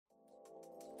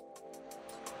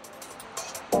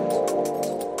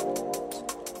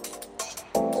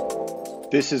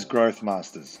This is Growth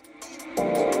Masters,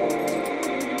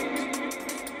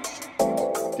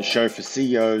 the show for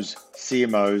CEOs,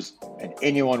 CMOs, and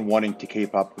anyone wanting to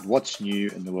keep up with what's new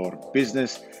in the world of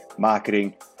business,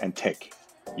 marketing, and tech.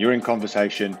 You're in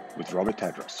conversation with Robert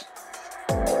Tadros.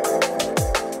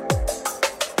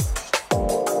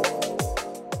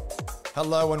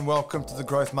 Hello and welcome to the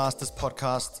Growth Masters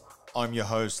podcast. I'm your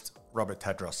host, Robert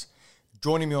Tadros.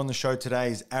 Joining me on the show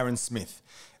today is Aaron Smith.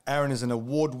 Aaron is an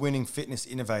award-winning fitness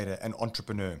innovator and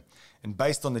entrepreneur. And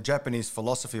based on the Japanese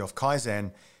philosophy of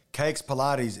Kaizen, KX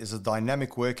Pilates is a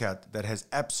dynamic workout that has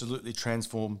absolutely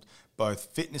transformed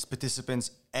both fitness participants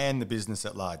and the business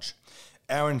at large.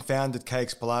 Aaron founded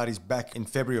KX Pilates back in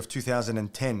February of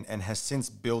 2010 and has since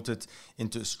built it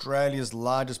into Australia's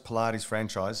largest Pilates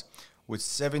franchise with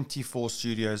 74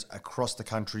 studios across the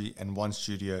country and one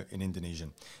studio in Indonesia.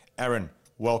 Aaron,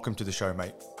 welcome to the show,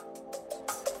 mate.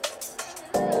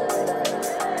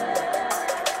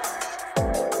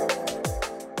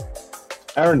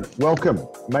 Aaron, welcome.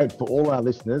 Mate, for all our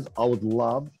listeners, I would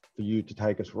love for you to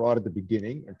take us right at the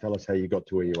beginning and tell us how you got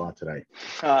to where you are today.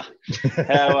 How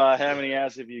many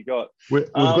hours have you got?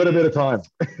 We've got a bit of time.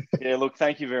 Yeah, look,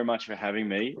 thank you very much for having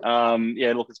me.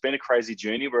 It's been a crazy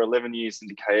journey. We're 11 years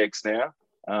into KX now.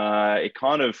 It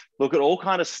all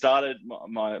kind of started,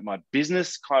 my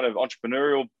business kind of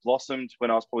entrepreneurial blossomed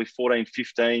when I was probably 14,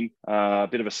 15. A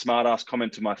bit of a smart ass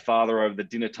comment to my father over the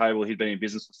dinner table. He'd been in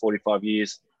business for 45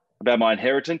 years about my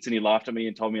inheritance, and he laughed at me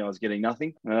and told me I was getting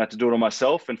nothing. And I had to do it on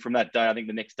myself. And from that day, I think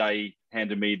the next day he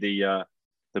handed me the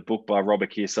book by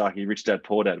Robert Kiyosaki, Rich Dad,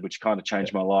 Poor Dad, which kind of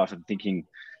changed my life and thinking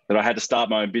that I had to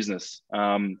start my own business.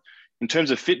 In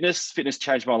terms of fitness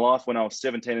changed my life when I was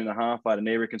 17 and a half. I had a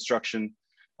knee reconstruction,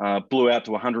 blew out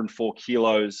to 104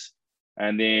 kilos.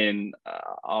 And then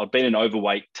I'd been an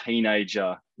overweight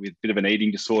teenager with a bit of an eating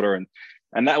disorder.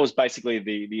 And that was basically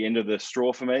the end of the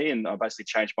straw for me. And I basically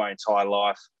changed my entire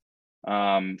life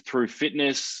through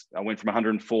fitness. I went from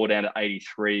 104 down to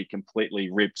 83,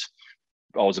 completely ripped.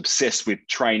 I was obsessed with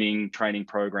training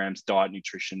programs, diet,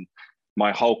 nutrition.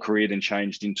 My whole career then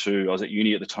changed into, I was at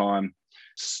uni at the time,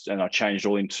 and I changed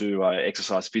all into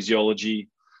exercise physiology.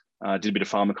 Did a bit of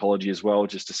pharmacology as well,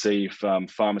 just to see if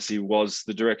pharmacy was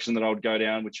the direction that I would go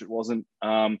down, which it wasn't.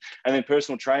 And then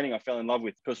personal training, I fell in love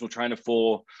with personal trainer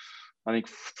for, I think,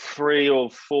 3 or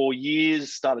 4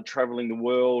 years, started traveling the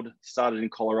world, started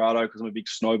in Colorado because I'm a big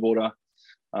snowboarder,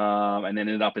 and then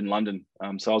ended up in London.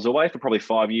 So I was away for probably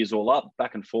 5 years all up,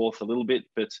 back and forth a little bit.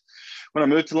 But when I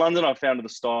moved to London, I found the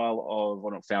style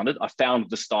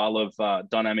of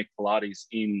dynamic Pilates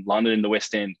in London, in the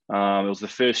West End. It was the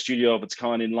first studio of its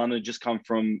kind in London, just come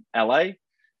from LA.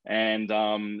 And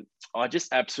I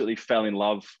just absolutely fell in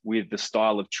love with the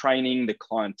style of training, the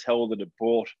clientele that it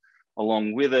brought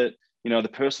along with it. You know, the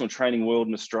personal training world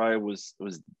in Australia was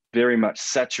very much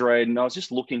saturated, and I was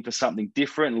just looking for something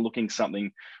different and looking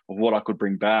something of what I could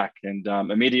bring back. And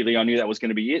immediately I knew that was going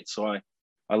to be it. So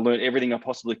I learned everything I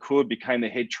possibly could, became the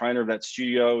head trainer of that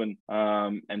studio, and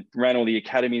ran all the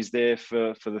academies there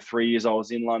for the 3 years I was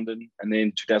in London. And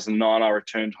then 2009, I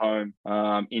returned home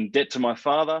in debt to my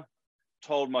father.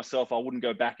 Told myself I wouldn't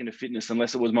go back into fitness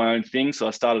unless it was my own thing. So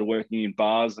I started working in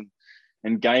bars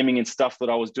and gaming and stuff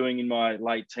that I was doing in my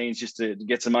late teens just to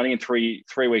get some money. And three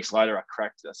weeks later, I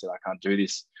cracked it. I said, I can't do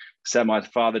this. Sat my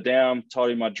father down, told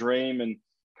him my dream. And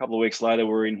a couple of weeks later,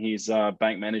 we're in his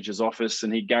bank manager's office,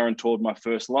 and he guaranteed my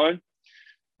first loan.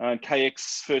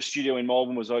 KX first studio in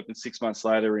Melbourne was opened 6 months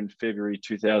later in February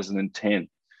 2010.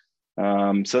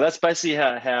 So that's basically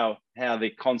how the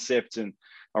concept and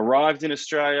arrived in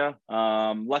Australia.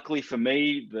 Luckily for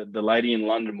me, the lady in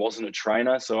London wasn't a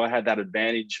trainer, so I had that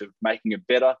advantage of making it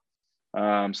better.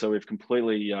 So we've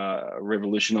completely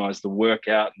revolutionized the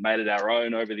workout, made it our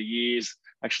own over the years.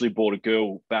 Actually brought a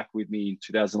girl back with me in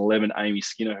 2011, Amy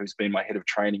Skinner, who's been my head of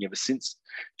training ever since.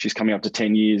 She's coming up to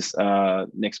 10 years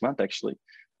next month, actually.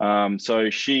 So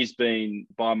she's been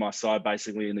by my side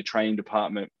basically in the training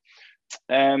department.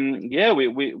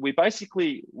 We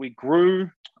basically grew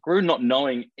not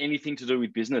knowing anything to do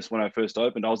with business when I first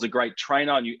opened. I was a great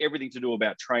trainer. I knew everything to do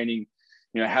about training,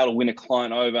 you know, how to win a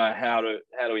client over, how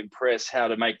to impress, how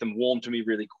to make them warm to me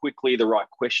really quickly, the right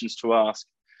questions to ask.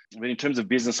 But in terms of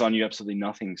business, I knew absolutely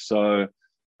nothing. So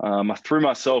I threw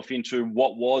myself into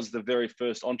what was the very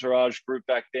first Entourage group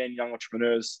back then, Young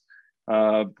Entrepreneurs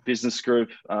business group.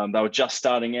 They were just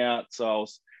starting out. So I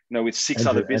was, with six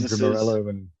other businesses. Morello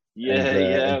and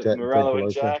Morello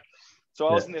and Jack. So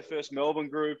I was in their first Melbourne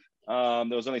group. There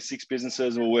was only 6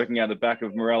 businesses, and we were working out the back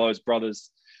of Morello's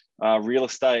brothers' real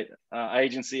estate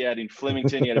agency out in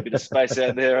Flemington. He had a bit of space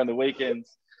out there on the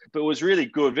weekends. but it was really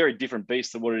good, very different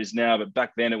beast than what it is now. But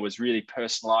back then it was really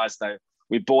personalized.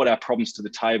 We brought our problems to the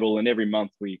table, and every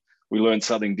month we learned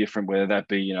something different, whether that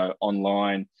be, you know,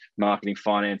 online, marketing,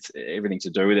 finance, everything to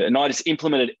do with it. And I just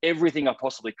implemented everything I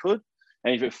possibly could.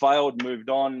 And if it failed, moved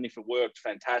on. If it worked,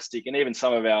 fantastic. And even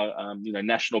some of our, you know,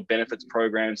 national benefits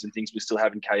programs and things we still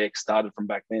have in KX started from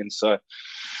back then. So it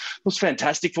was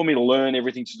fantastic for me to learn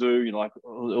everything to do. You know, like it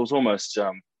was almost,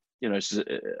 you know, just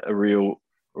a real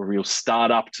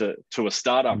startup to a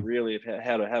startup, really, of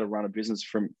how to run a business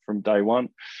from day one.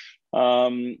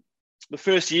 The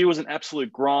first year was an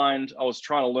absolute grind. I was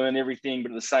trying to learn everything,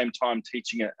 but at the same time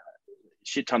teaching a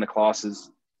shit ton of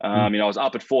classes. You know, I was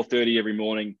up at 4:30 every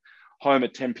morning, home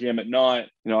at 10 p.m. at night.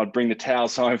 You know, I'd bring the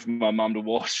towels home for my mum to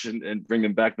wash and bring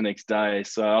them back the next day.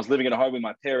 So I was living at home with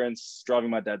my parents, driving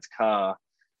my dad's car.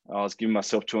 I was giving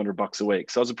myself $200 a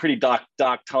week. So it was a pretty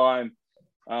dark time.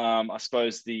 I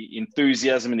suppose the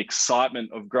enthusiasm and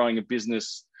excitement of growing a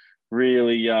business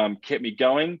really kept me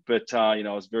going. But, you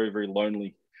know, I was very, very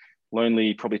lonely,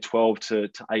 probably 12 to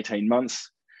 18 months.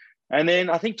 And then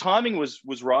I think timing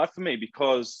was right for me,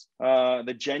 because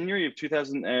the January of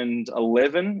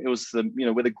 2011, it was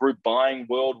where the group buying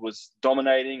world was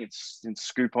dominating. It's in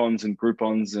Scoop-ons and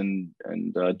Groupons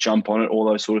and Jump On It, all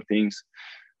those sort of things.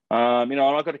 You know,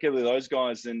 and I got together with those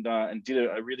guys and did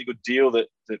a really good deal that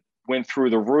went through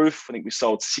the roof. I think we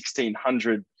sold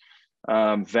 1,600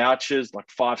 vouchers, like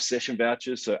 5-session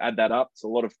vouchers. So add that up. It's a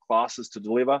lot of classes to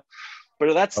deliver. But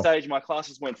at that stage, my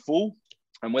classes went full.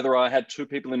 And whether I had 2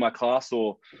 people in my class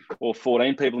or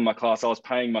 14 people in my class, I was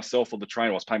paying myself, or the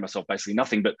trainer, I was paying myself basically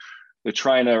nothing, but the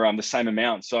trainer the same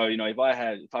amount. So, you know, if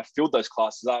I filled those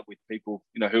classes up with people,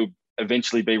 you know, who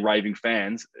eventually be raving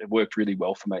fans, it worked really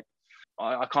well for me.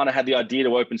 I kind of had the idea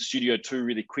to open Studio 2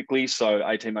 really quickly. So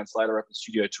 18 months later, I opened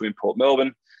Studio 2 in Port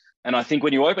Melbourne. And I think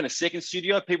when you open a second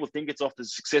studio, people think it's off the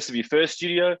success of your first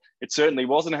studio. It certainly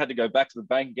wasn't. I had to go back to the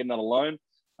bank and get another loan.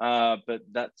 But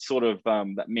that sort of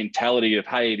that mentality of,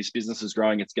 hey, this business is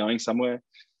growing, it's going somewhere.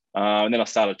 And then I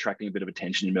started attracting a bit of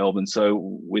attention in Melbourne. So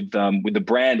with the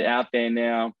brand out there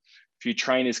now, a few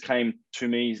trainers came to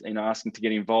me and asking to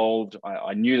get involved.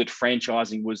 I knew that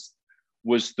franchising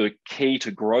was the key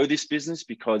to grow this business,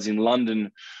 because in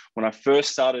London, when I first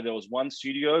started, there was 1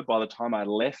 studio. By the time I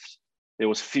left, there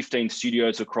was 15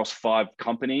 studios across 5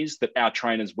 companies that our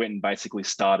trainers went and basically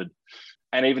started.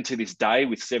 And even to this day,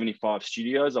 with 75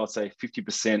 studios, I'd say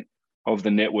 50% of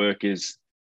the network is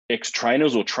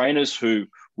ex-trainers or trainers who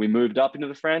we moved up into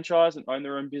the franchise and own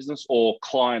their own business, or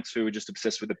clients who were just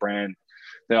obsessed with the brand.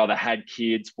 They either had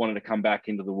kids, wanted to come back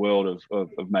into the world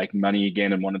of making money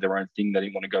again, and wanted their own thing. They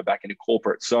didn't want to go back into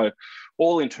corporate. So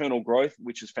all internal growth,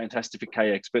 which is fantastic for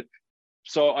KX. But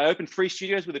so I opened 3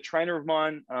 studios with a trainer of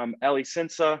mine, Ali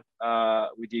Sensor.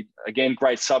 We did, again,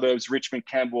 great suburbs, Richmond,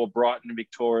 Camberwell, Brighton,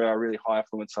 Victoria, really high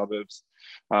affluent suburbs.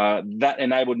 That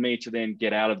enabled me to then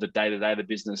get out of the day-to-day of the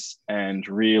business and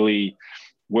really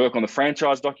work on the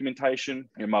franchise documentation.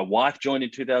 And my wife joined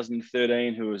in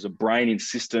 2013, who was a brain in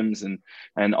systems and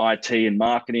IT and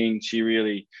marketing. She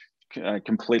really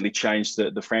completely changed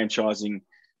the franchising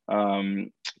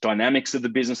dynamics of the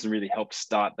business and really helped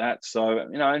start that. So,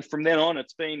 you know, and from then on,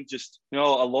 it's been just, you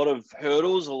know, a lot of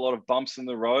hurdles, a lot of bumps in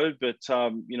the road, but,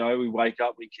 you know, we wake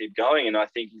up, we keep going. And I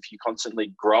think if you're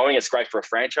constantly growing, it's great for a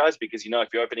franchise, because, you know, if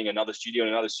you're opening another studio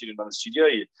and another studio,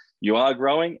 you are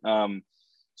growing.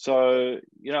 So,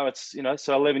 you know, it's, you know,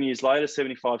 so 11 years later,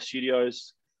 75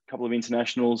 studios, a couple of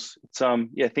internationals. It's,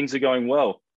 yeah, things are going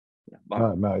well.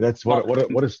 No, that's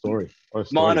what a story.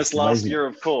 Minus last year,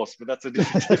 of course, but that's a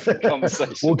different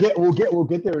conversation. We'll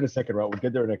get there in a second, right? We'll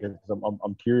get there in a second, because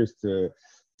I'm curious to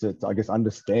I guess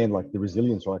understand like the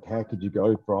resilience, right? How could you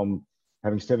go from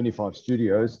having 75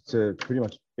 studios to pretty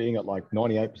much being at like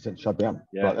 98% shut down?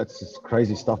 Yeah, right? That's just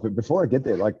crazy stuff. But before I get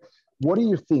there, like, what do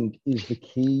you think is the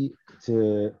key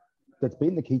that's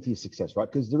been the key to your success,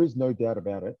 right? Because there is no doubt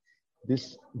about it.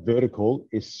 This vertical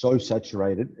is so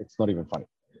saturated, it's not even funny.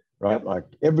 Right, like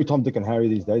every Tom, Dick, and Harry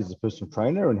these days is a personal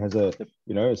trainer and has a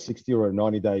 60 or a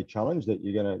 90-day challenge that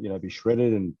you're gonna be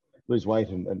shredded and lose weight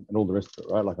and all the rest of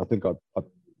it, right? Like I think I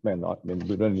mean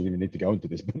we don't even need to go into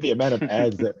this, but the amount of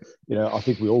ads that I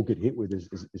think we all get hit with is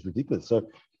ridiculous. So,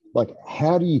 like,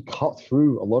 how do you cut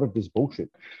through a lot of this bullshit?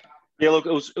 Yeah, look,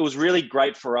 it was really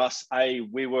great for us.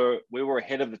 We were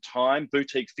ahead of the time.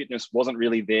 Boutique fitness wasn't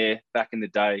really there back in the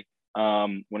day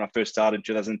when I first started in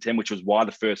 2010, which was why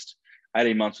the first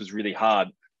 18 months was really hard.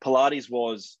 Pilates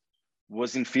was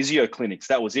in physio clinics.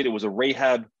 That was it. It was a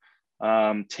rehab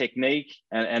technique,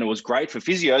 and it was great for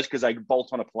physios because they could bolt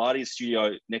on a Pilates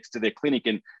studio next to their clinic,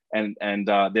 and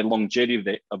their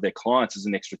longevity of their clients is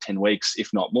an extra 10 weeks, if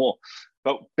not more.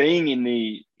 But being in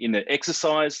the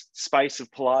exercise space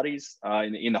of Pilates,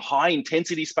 in the high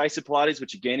intensity space of Pilates,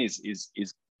 which again is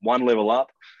one level up,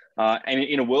 and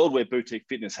in a world where boutique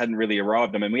fitness hadn't really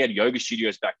arrived. I mean, we had yoga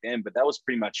studios back then, but that was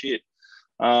pretty much it.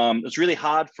 It was really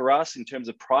hard for us in terms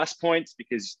of price points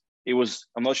because it was,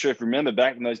 I'm not sure if you remember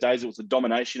back in those days, it was the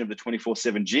domination of the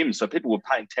 24/7 gym. So people were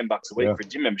paying $10 a week for a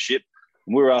gym membership,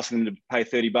 and we were asking them to pay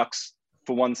 $30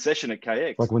 for one session at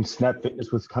KX. Like when Snap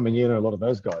Fitness was coming in, and a lot of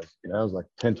those guys, it was like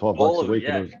 $10-12 a week.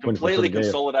 Yeah, completely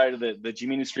consolidated the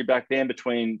gym industry back then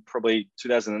between probably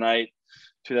 2008,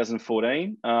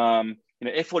 2014.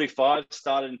 F45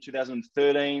 started in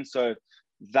 2013, so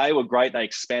they were great. They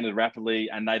expanded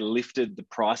rapidly, and they lifted the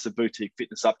price of boutique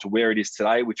fitness up to where it is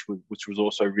today, which was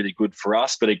also really good for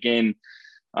us. But again,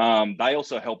 they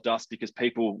also helped us because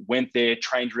people went there,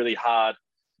 trained really hard,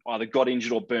 either got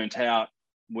injured or burnt out,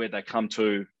 where they come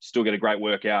to still get a great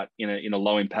workout in a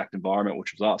low impact environment,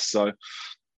 which was us. So,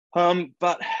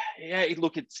 but yeah,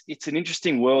 look, it's an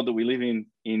interesting world that we live in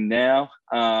now.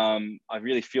 I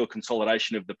really feel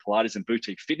consolidation of the Pilates and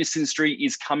boutique fitness industry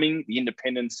is coming. The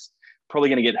independents probably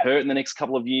going to get hurt in the next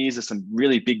couple of years. There's some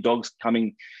really big dogs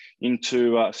coming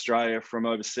into Australia from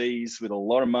overseas with a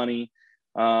lot of money.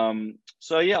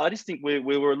 So yeah, I just think we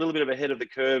were a little bit of ahead of the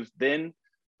curve then.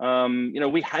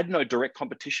 We had no direct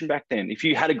competition back then. If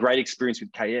you had a great experience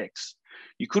with KX,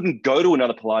 you couldn't go to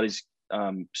another Pilates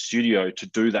studio to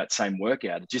do that same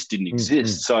workout. It just didn't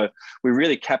exist. So we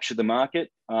really captured the market.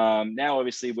 Now,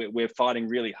 obviously, we're fighting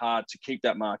really hard to keep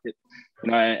that market.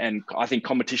 And I think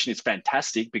competition is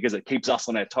fantastic because it keeps us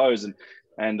on our toes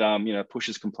and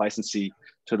pushes complacency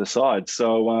to the side.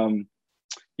 So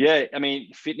yeah, I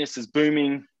mean, fitness is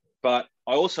booming, but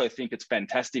I also think it's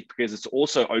fantastic because it's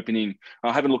also opening.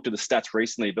 I haven't looked at the stats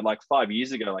recently, but like 5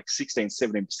 years ago, like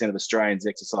 16-17% of Australians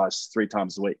exercise 3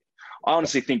 times a week. I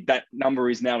honestly think that number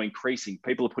is now increasing.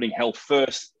 People are putting health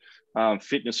first,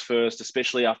 fitness first,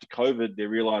 especially after COVID. They're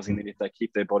realizing that if they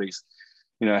keep their bodies,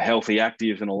 healthy,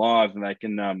 active, and alive, then they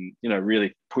can,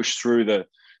 really push through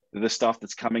the stuff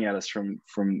that's coming at us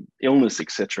from illness,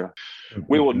 etc.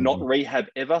 We were not rehab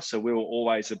ever, so we were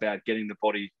always about getting the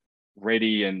body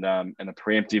ready and a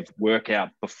preemptive workout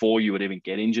before you would even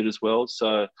get injured as well.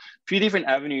 So a few different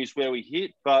avenues where we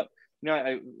hit, but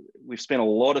we've spent a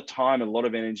lot of time and a lot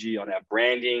of energy on our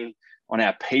branding, on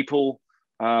our people.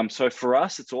 So for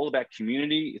us, it's all about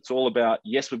community. It's all about,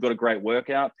 yes, we've got a great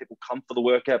workout. People come for the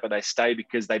workout, but they stay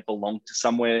because they belong to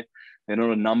somewhere. They're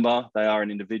not a number. They are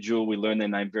an individual. We learn their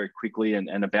name very quickly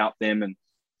and about them. And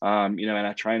and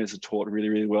our trainers are taught really,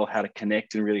 really well how to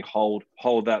connect and really hold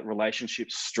that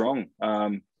relationship strong.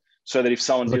 So that if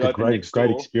someone did open next door,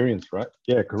 great experience, right?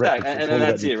 Yeah, correct. Yeah, and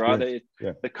that's it, right?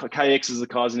 The KX is the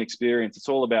Kaizen experience. It's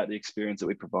all about the experience that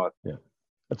we provide. Yeah,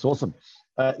 that's awesome.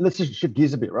 Let's just shift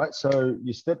gears a bit, right? So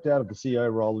you stepped out of the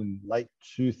CEO role in late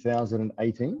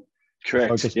 2018. Correct.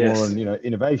 Focused more on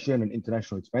innovation and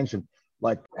international expansion.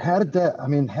 Like, how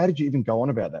did you even go on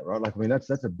about that, right? Like, I mean, that's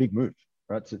a big move,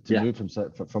 right? To move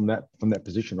from that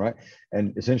position, right?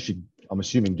 And essentially, I'm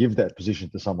assuming give that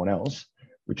position to someone else,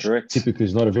 which typically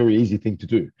is not a very easy thing to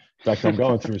do. In fact, I'm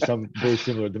going through some very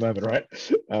similar at the moment, right?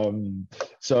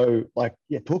 So, like,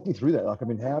 talk me through that. Like, I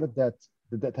mean, how did that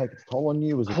take its toll on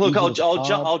you? Was it Look,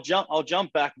 I'll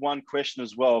jump back one question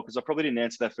as well, because I probably didn't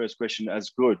answer that first question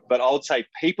as good. But I would say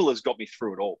people has got me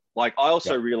through it all. Like, I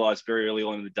also realized very early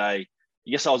on in the day,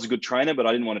 yes, I was a good trainer, but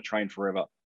I didn't want to train forever.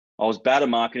 I was bad at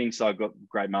marketing, so I got a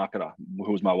great marketer,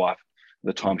 who was my wife at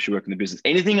the time. She worked in the business.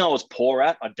 Anything I was poor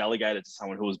at, I delegated to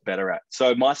someone who was better at.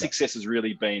 So my success has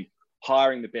really been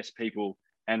hiring the best people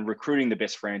and recruiting the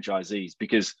best franchisees,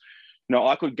 because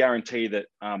I could guarantee that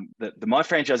my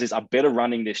franchisees are better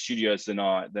running their studios than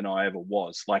I ever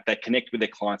was. Like, they connect with their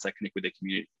clients, they connect with their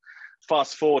community.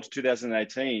 Fast forward to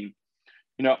 2018,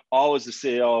 I was the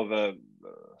CEO of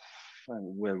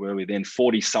where were we then?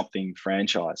 40-something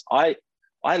franchise.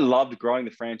 I loved growing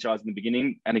the franchise in the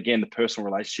beginning, and again, the personal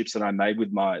relationships that I made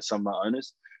with some of my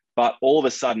owners. But all of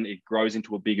a sudden, it grows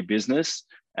into a bigger business,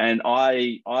 and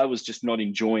I was just not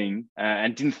enjoying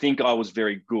and didn't think I was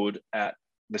very good at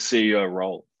the CEO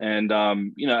role. And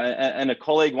and a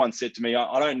colleague once said to me,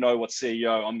 I don't know what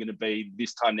CEO I'm going to be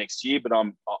this time next year, but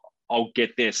I'll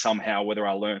get there somehow, whether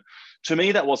I learn. To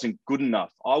me, that wasn't good enough.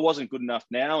 I wasn't good enough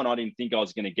now, and I didn't think I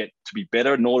was going to get to be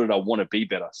better, nor did I want to be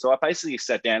better. So I basically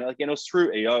sat down. Again, it was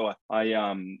through EO.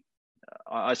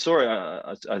 I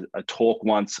saw a talk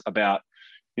once about,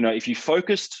 if you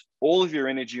focused all of your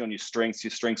energy on your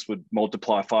strengths would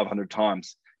multiply 500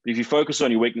 times. But if you focus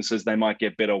on your weaknesses, they might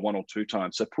get better 1 or 2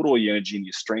 times. So put all your energy in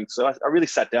your strengths. So I really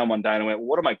sat down one day and I went, well,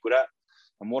 what am I good at?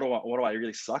 and what do I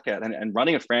really suck at? And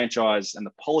running a franchise and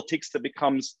the politics that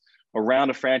becomes around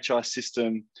a franchise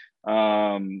system,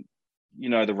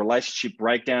 the relationship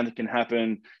breakdown that can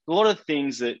happen, a lot of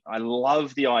things that I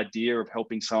love the idea of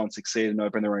helping someone succeed and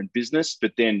open their own business.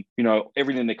 But then,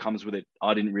 everything that comes with it,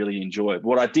 I didn't really enjoy.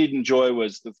 What I did enjoy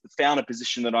was the founder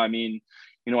position that I'm in.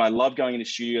 I love going into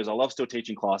studios. I love still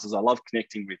teaching classes. I love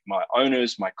connecting with my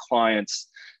owners, my clients.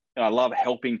 I love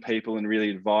helping people and really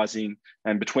advising.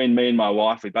 And between me and my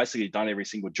wife, we've basically done every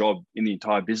single job in the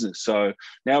entire business. So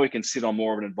now we can sit on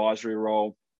more of an advisory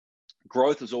role.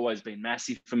 Growth has always been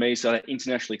massive for me. So that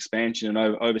international expansion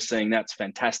and overseeing that's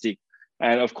fantastic.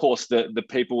 And of course, the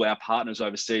people, our partners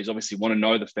overseas, obviously want to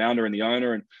know the founder and the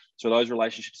owner. And so those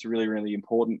relationships are really, really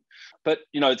important. But,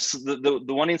 it's the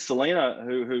one in Selena,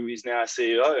 who is now a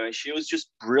CEO, and she was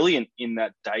just brilliant in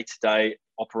that day-to-day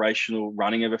operational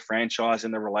running of a franchise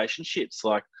and the relationships.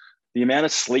 Like the amount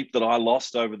of sleep that I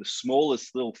lost over the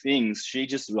smallest little things, she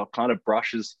just kind of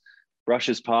brushes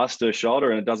past her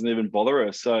shoulder and it doesn't even bother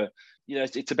her. So,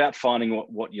 it's about finding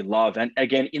what you love. And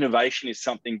again, innovation is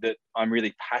something that I'm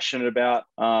really passionate about.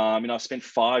 I've spent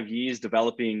 5 years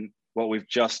developing what we've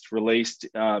just released,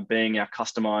 being our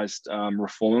customized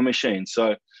reformer machine.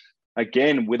 So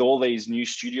again, with all these new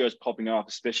studios popping up,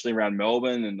 especially around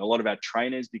Melbourne, and a lot of our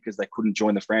trainers, because they couldn't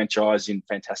join the franchise in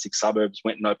fantastic suburbs,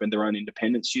 went and opened their own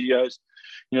independent studios.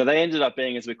 They ended up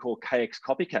being, as we call, KX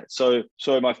copycats.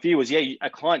 So my fear was, a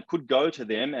client could go to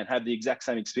them and have the exact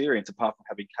same experience apart from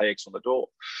having KX on the door.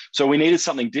 So we needed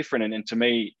something different. And to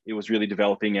me, it was really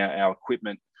developing our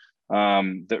equipment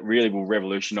that really will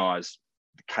revolutionize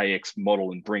the KX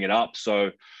model and bring it up.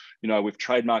 So, we've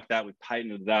trademarked that, we've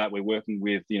patented that, we're working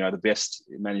with, the best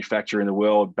manufacturer in the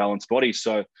world, Balanced Body.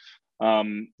 So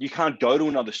you can't go to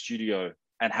another studio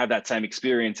and have that same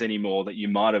experience anymore that you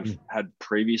might have had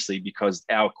previously, because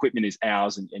our equipment is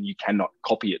ours and you cannot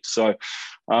copy it. So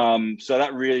so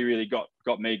that really, really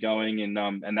got me going,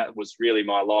 and that was really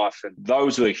my life. And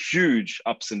those were huge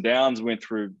ups and downs. Went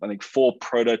through, I think, 4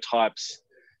 prototypes,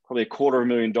 probably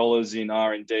 $250,000 in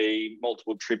R&D,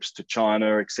 multiple trips to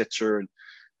China, etc.,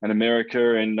 and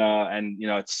America, and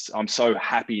I'm so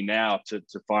happy now to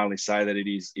finally say that it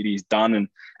is done,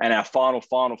 and our final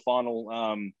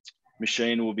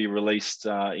machine will be released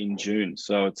in June.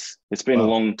 So it's been a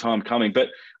long time coming. But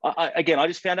I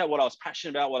just found out what I was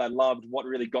passionate about, what I loved, what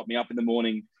really got me up in the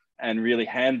morning, and really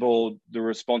handballed the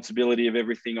responsibility of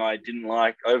everything I didn't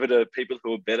like over to people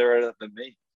who are better at it than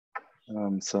me.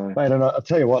 Mate, and I'll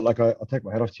tell you what, I'll take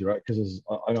my hat off to you, right? Because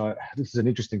I know this is an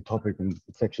interesting topic and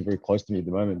it's actually very close to me at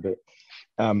the moment. But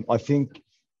I think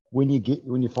when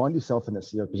you find yourself in that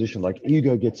CEO position, like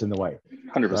ego gets in the way.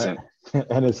 100%. Right?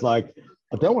 And it's like,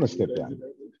 I don't want to step down,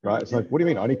 right? It's like, what do you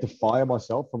mean? I need to fire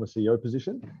myself from a CEO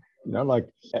position? And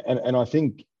I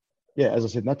think, as I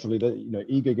said, naturally, that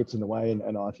ego gets in the way,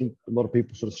 and I think a lot of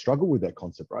people sort of struggle with that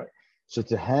concept, right? So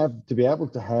to be able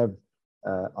to have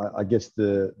I guess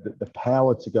the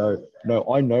power to go, no,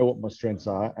 I know what my strengths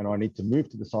are, and I need to move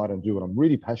to the side and do what I'm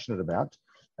really passionate about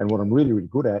and what I'm really, really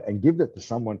good at, and give that to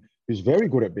someone who's very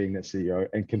good at being that CEO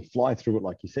and can fly through it,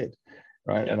 like you said,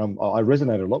 right? Yeah. And I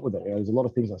resonate a lot with that. There's a lot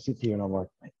of things I sit here and I'm like,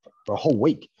 for a whole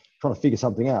week trying to figure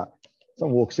something out.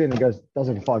 Someone walks in and goes, does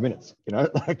it in 5 minutes,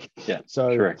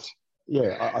 So correct.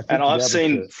 Yeah, I think and I've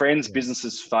seen friends'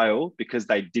 businesses fail because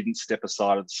they didn't step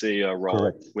aside of the CEO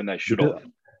role when they should have.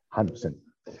 100%.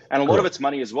 And a lot of it's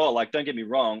money as well. Like, don't get me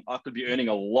wrong, I could be earning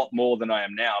a lot more than I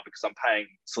am now because I'm paying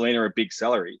Selena a big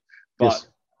salary. But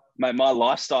my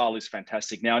lifestyle is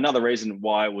fantastic. Now, another reason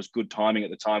why it was good timing at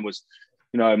the time was,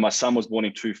 my son was born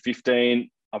in 2015.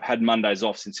 I've had Mondays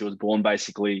off since he was born,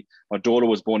 basically. My daughter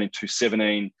was born in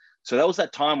 2017. So that was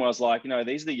that time where I was like,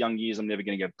 these are the young years I'm never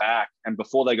going to get back. And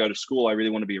before they go to school, I really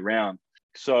want to be around.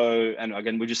 So, and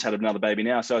again, we just had another baby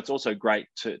now. So it's also great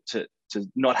to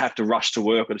not have to rush to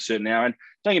work at a certain hour. And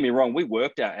don't get me wrong, we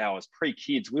worked our hours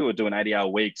pre-kids. We were doing 80-hour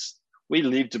weeks. We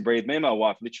lived and breathed. Me and my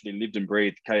wife literally lived and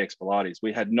breathed KX Pilates.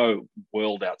 We had no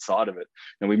world outside of it.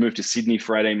 And we moved to Sydney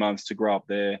for 18 months to grow up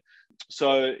there.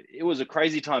 So it was a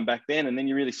crazy time back then. And then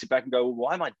you really sit back and go, well,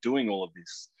 why am I doing all of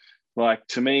this? Like,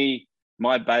 to me,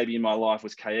 my baby in my life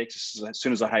was KX. As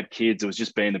soon as I had kids, it was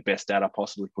just being the best dad I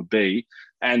possibly could be.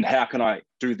 And how can I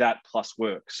do that plus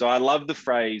work? So I love the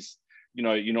phrase,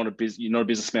 you're not a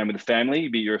businessman with a family,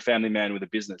 but you're a family man with a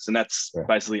business. And that's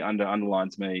basically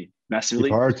underlines me massively.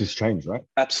 Your priorities change, right?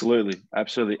 Absolutely.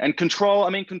 And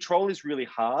control is really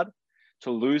hard to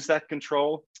lose that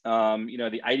control.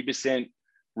 The 80%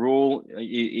 rule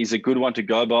is a good one to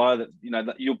go by. That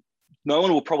no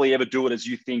one will probably ever do it as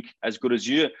you think as good as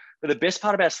you. But the best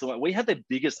part about Sloane, we had the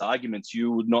biggest arguments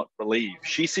you would not believe.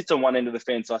 She sits on one end of the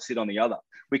fence, I sit on the other.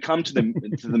 We come to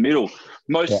the middle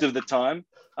most of the time.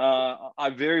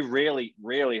 I very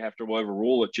rarely have to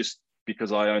overrule it just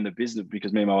because I own the business,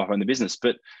 because me and my wife own the business.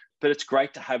 But it's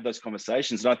great to have those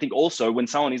conversations. And I think also when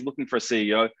someone is looking for a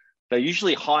CEO, they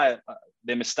usually hire.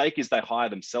 Their mistake is they hire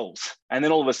themselves. And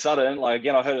then all of a sudden, like,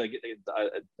 again, I heard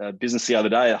a business the other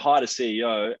day, hired a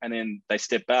CEO, and then they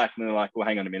step back and they're like, well,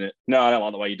 hang on a minute. No, I don't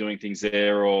like the way you're doing things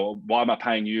there. Or why am I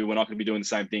paying you? We're not going to be doing the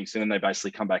same thing. So then they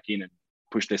basically come back in and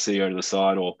push their CEO to the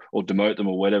side or demote them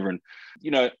or whatever. And,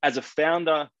 as a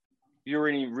founder, you're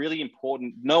in really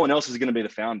important, no one else is going to be the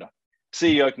founder.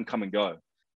 CEO can come and go.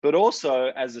 But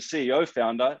also as a CEO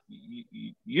founder,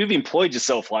 you've employed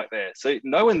yourself like that. So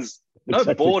no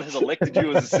board has elected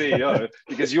you as a CEO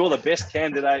because you're the best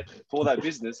candidate for that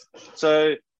business.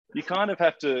 So you kind of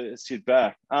have to sit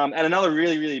back. And another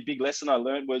really, really big lesson I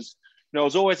learned was, it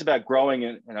was always about growing.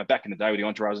 And back in the day with the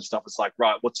entourage and stuff, it's like,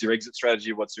 right, what's your exit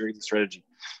strategy? What's your exit strategy?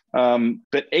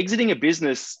 But exiting a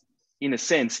business, in a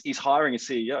sense, is hiring a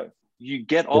CEO. You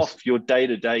get off your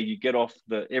day-to-day, you get off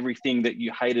everything that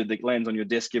you hated that lands on your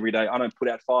desk every day. I don't put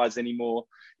out fires anymore.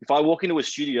 If I walk into a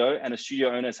studio and a studio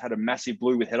owner has had a massive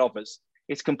blue with head office,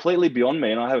 it's completely beyond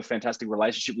me. And I have a fantastic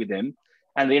relationship with them.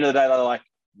 And at the end of the day, they're like,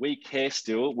 we care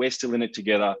still. We're still in it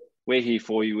together. We're here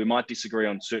for you. We might disagree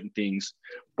on certain things,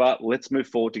 but let's move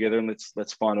forward together and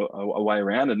let's find a way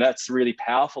around. And that's really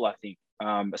powerful, I think,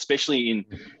 especially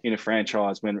in a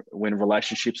franchise when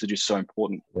relationships are just so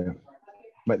important. Yeah.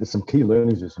 Mate, there's some key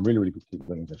learnings. There's some really, really good key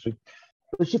learnings, actually.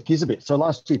 Let's shift gears a bit. So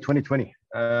last year, 2020,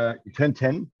 you turned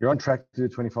 10. You're on track to do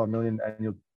 25 million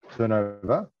annual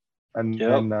turnover. And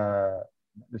then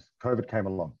this COVID came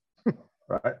along,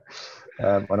 right?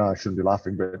 I know I shouldn't be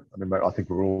laughing, but I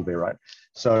think we're all there, right?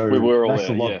 So we were all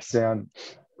national there, lockdown,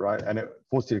 right? And it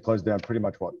forced you to close down pretty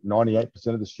much, 98%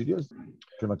 of the studios?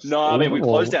 Pretty much. No, we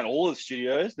closed down all of the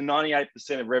studios. The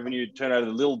 98% of revenue turnover,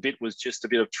 the little bit was just a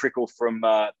bit of trickle from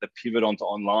the pivot onto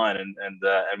online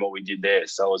and what we did there.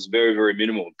 So it was very, very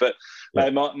minimal. But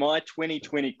mate, my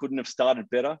 2020 couldn't have started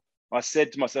better. I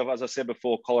said to myself, as I said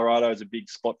before, Colorado is a big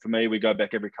spot for me. We go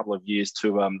back every couple of years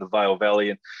to the Vail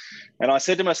Valley. And I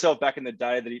said to myself back in the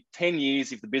day that in 10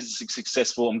 years, if the business is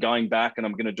successful, I'm going back and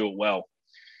I'm going to do it well.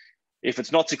 If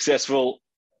it's not successful,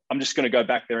 I'm just going to go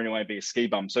back there anyway and be a ski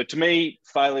bum. So to me,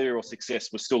 failure or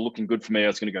success was still looking good for me. I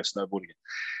was going to go snowboarding.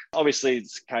 Obviously,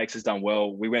 KX has done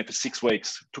well. We went for 6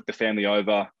 weeks, took the family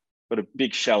over, got a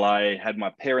big chalet, had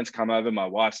my parents come over, my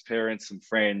wife's parents, some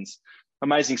friends.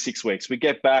 Amazing 6 weeks. We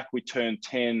get back, we turn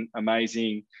 10,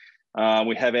 amazing.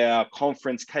 We have our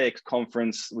conference, KX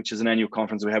conference, which is an annual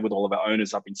conference we have with all of our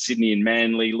owners up in Sydney and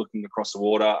Manly, looking across the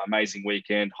water. Amazing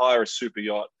weekend. Hire a super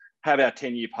yacht, have our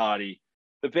 10-year party.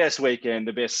 The best weekend,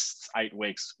 the best 8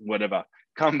 weeks, whatever.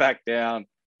 Come back down.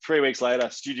 3 weeks later,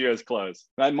 studios closed.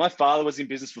 My father was in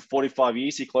business for 45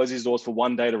 years. He closed his doors for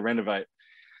 1 day to renovate.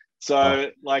 So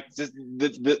just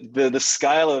the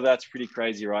scale of that's pretty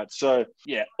crazy, right? So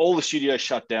yeah, all the studios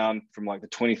shut down from like the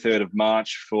 23rd of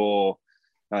March for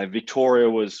Victoria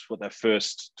was their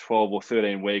first 12 or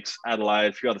 13 weeks. Adelaide,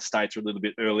 a few other states were a little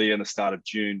bit earlier in the start of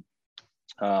June.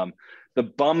 The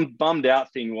bummed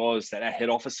out thing was that our head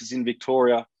office is in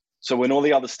Victoria. So when all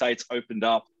the other states opened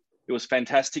up, it was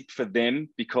fantastic for them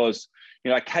because,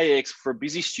 KX, for a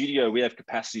busy studio, we have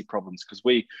capacity problems because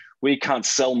we can't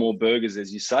sell more burgers,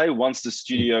 as you say. Once the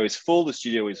studio is full, the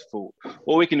studio is full.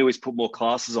 All we can do is put more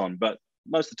classes on. But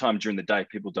most of the time during the day,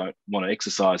 people don't want to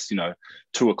exercise,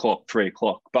 2 o'clock, 3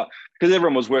 o'clock. But because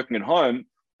everyone was working at home,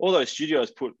 all those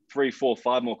studios put 3, 4,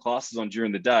 5 more classes on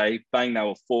during the day. Bang, they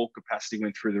were full. Capacity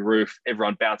went through the roof.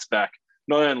 Everyone bounced back,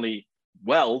 not only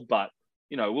well, but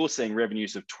we were seeing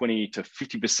revenues of 20 to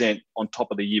 50% on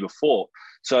top of the year before.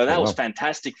 So that was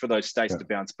fantastic for those states to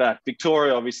bounce back.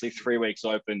 Victoria, obviously 3 weeks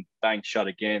open, bang, shut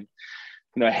again.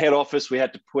 Head office, we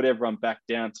had to put everyone back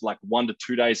down to like 1 to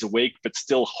 2 days a week, but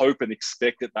still hope and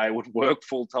expect that they would work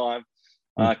full time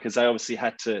because they obviously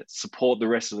had to support the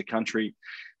rest of the country.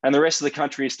 And the rest of the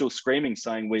country is still screaming,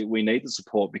 saying we need the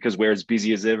support because we're as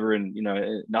busy as ever and,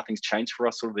 nothing's changed for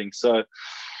us sort of thing. So,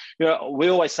 we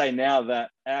always say now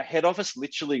that our head office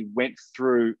literally went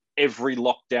through every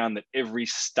lockdown that every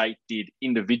state did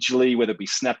individually, whether it be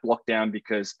snap lockdown,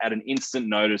 because at an instant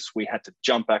notice, we had to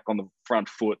jump back on the front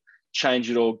foot, change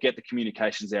it all, get the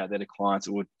communications out there to clients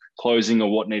that were closing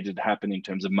or what needed to happen in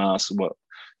terms of masks,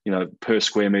 per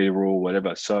square meter rule,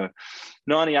 whatever. So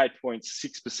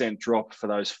 98.6% drop for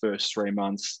those first 3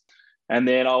 months. And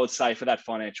then I would say for that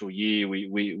financial year,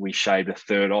 we shaved a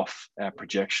third off our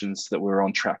projections that we were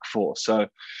on track for. So,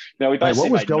 we basically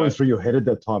what was going through your head at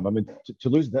that time? I mean, to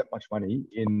lose that much money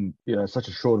in such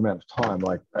a short amount of time,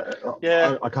 like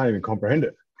I can't even comprehend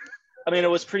it. I mean,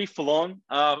 it was pretty full on.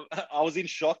 I was in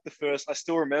shock I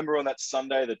still remember on that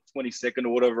Sunday, the 22nd or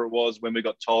whatever it was, when we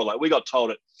got told at,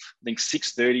 I think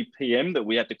 6:30 p.m. that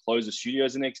we had to close the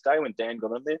studios the next day when Dan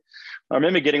got on there. I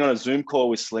remember getting on a Zoom call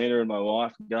with Selena and my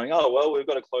wife and going, oh, well, we've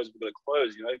got to close.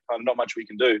 Kind of not much we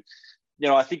can do.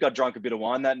 I think I drank a bit of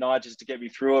wine that night just to get me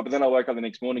through it. But then I woke up the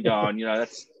next morning going,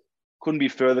 that's couldn't be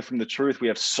further from the truth. We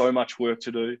have so much work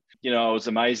to do. It was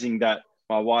amazing that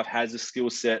my wife has a skill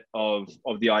set of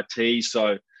the IT.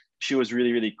 So she was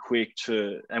really, really quick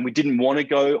and we didn't want to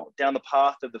go down the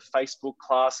path of the Facebook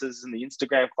classes and the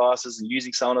Instagram classes and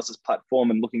using someone else's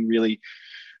platform and looking really,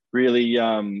 really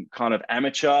kind of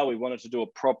amateur. We wanted to do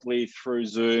it properly through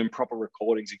Zoom, proper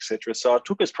recordings, etc. So it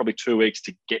took us probably 2 weeks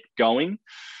to get going.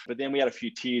 But then we had a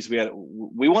few tears.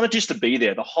 We wanted just to be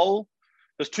there.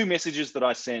 There's two messages that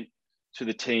I sent to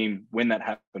the team when that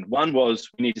happened. One was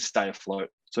we need to stay afloat.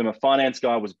 So my finance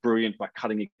guy was brilliant by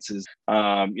cutting expenses,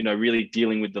 really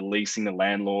dealing with the leasing, the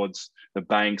landlords, the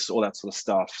banks, all that sort of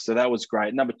stuff. So that was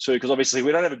great. Number two, because obviously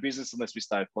we don't have a business unless we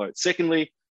stay afloat.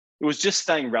 Secondly, it was just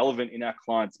staying relevant in our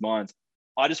clients' minds.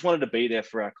 I just wanted to be there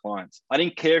for our clients. I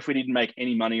didn't care if we didn't make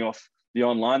any money off the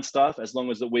online stuff, as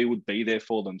long as that we would be there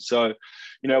for them. So,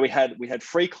 we had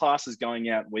free classes going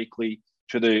out weekly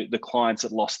to the clients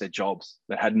that lost their jobs,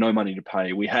 that had no money to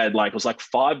pay. We had it was like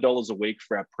 $5 a week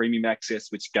for our premium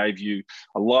access, which gave you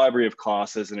a library of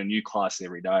classes and a new class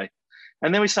every day.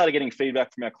 And then we started getting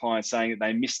feedback from our clients saying that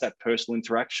they missed that personal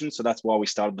interaction. So that's why we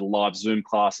started the live Zoom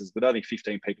classes with only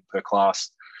 15 people per class.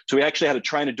 So we actually had a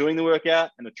trainer doing the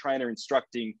workout and a trainer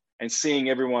instructing and seeing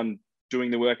everyone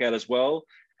doing the workout as well.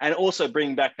 And also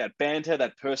bringing back that banter,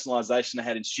 that personalization they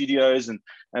had in studios and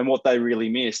what they really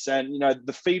missed. And,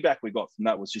 the feedback we got from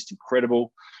that was just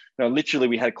incredible. Literally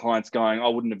we had clients going, I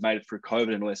wouldn't have made it through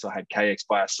COVID unless I had KX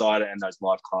by our side and those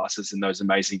live classes and those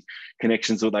amazing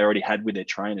connections that they already had with their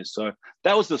trainers. So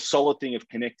that was the solid thing of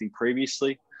connecting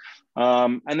previously.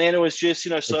 And then it was just,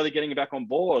 slowly getting back on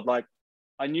board. Like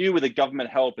I knew with the government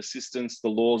help, assistance, the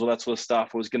laws, all that sort of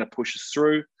stuff was going to push us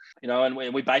through, and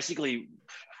we basically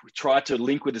tried to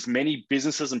link with as many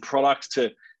businesses and products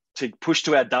to push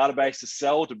to our database to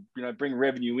sell, to bring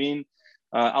revenue in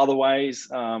other ways,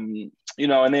 and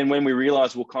then when we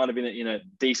realized we're kind of in a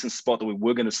decent spot that we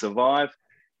were going to survive,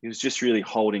 it was just really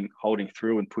holding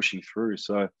through and pushing through.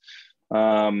 So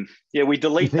we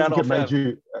delete that off.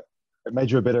 It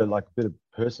made you a better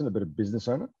person, a better business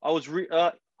owner? I was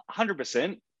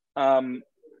 100%.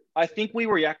 I think we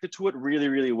reacted to it really,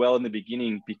 really well in the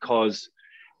beginning because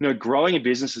growing a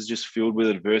business is just filled with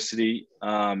adversity,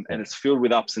 and it's filled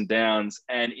with ups and downs.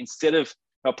 And instead of,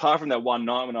 apart from that one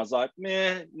night when I was like,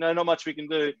 not much we can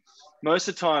do. Most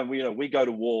of the time, we go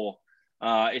to war.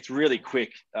 It's really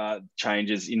quick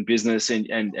changes in business,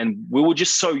 and we were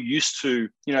just so used to,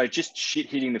 just shit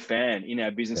hitting the fan in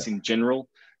our business in general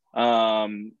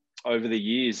over the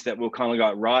years that we're kind of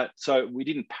like, right. So we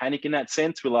didn't panic in that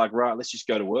sense. We're like, right, let's just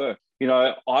go to work.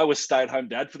 I was stay-at-home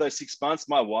dad for those 6 months.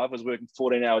 My wife was working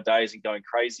 14-hour days and going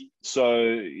crazy.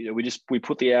 So we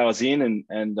put the hours in,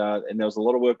 and there was a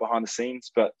lot of work behind the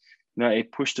scenes, but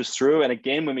it pushed us through. And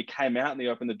again, when we came out and they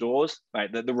opened the doors,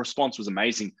 mate, the response was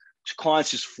amazing. Clients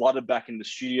just flooded back into the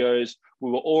studios. We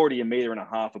were already 1.5 meters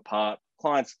apart.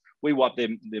 Clients, we wiped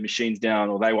their machines down,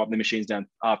 or they wiped their machines down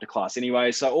after class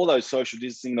anyway. So all those social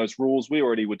distancing, those rules, we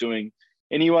already were doing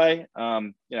anyway.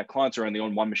 Clients are only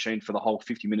on one machine for the whole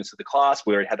 50 minutes of the class.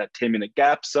 We already had that 10-minute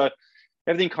gap. So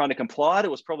everything kind of complied.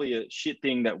 It was probably a shit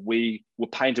thing that we were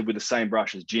painted with the same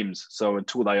brush as gyms. So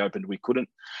until they opened, we couldn't.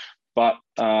 But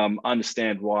I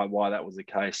understand why that was the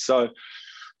case. So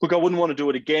look, I wouldn't want to do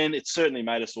it again. It certainly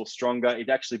made us all stronger. It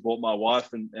actually brought my wife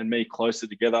and me closer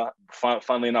together,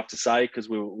 funnily enough to say, because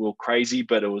we were crazy,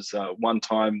 but it was one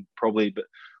time probably, but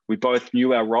we both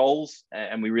knew our roles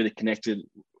and we really connected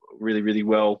really, really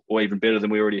well, or even better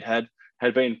than we already had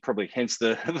been, probably hence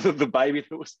the baby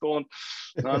that was born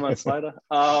 9 months later.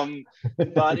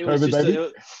 But it was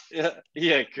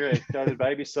just, correct, COVID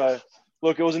baby. So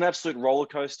look, it was an absolute roller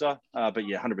coaster, but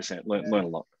 100% learn a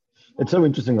lot. It's so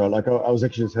interesting, right? Like I was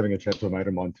actually just having a chat to a mate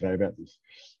of mine today about this.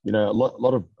 A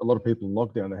lot of people in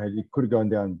lockdown, you could have gone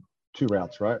down two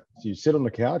routes, right? So you sit on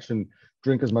the couch and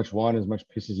drink as much wine, as much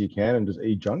piss as you can, and just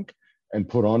eat junk, and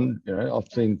put on,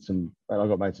 I've seen some, and I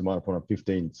got mates of mine put on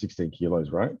 15, 16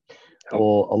 kilos, right?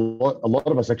 Or a lot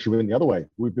of us actually went the other way.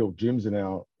 We built gyms in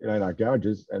our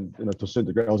garages, and to a certain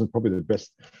degree, I was in probably the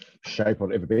best shape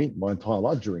I'd ever been my entire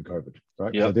life during COVID,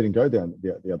 right? Because I didn't go down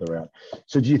the other route.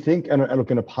 So do you think, and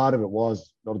look, and a part of it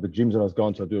was a lot of the gyms that I was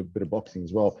going to, I do a bit of boxing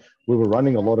as well. We were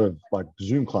running a lot of like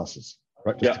Zoom classes,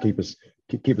 right? Just to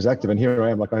keep us active. And here I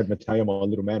am, like I had Mateo, my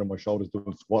little man, on my shoulders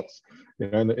doing squats,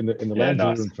 in the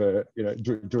lounge room for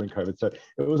during COVID. So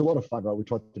it was a lot of fun, right? We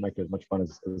tried to make it as much fun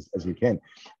as we can.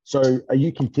 So are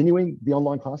you continuing the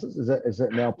online classes? Is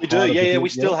that now? We do, yeah. We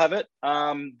still have it.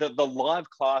 The live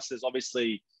classes,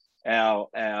 obviously,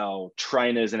 our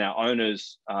trainers and our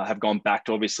owners have gone back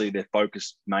to obviously their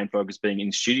main focus being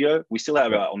in studio. We still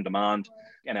have our on demand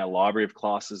and our library of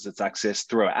classes that's accessed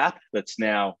through our app. That's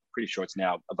now pretty sure it's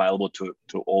now available to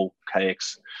all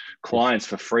KX clients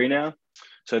for free now.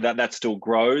 So that still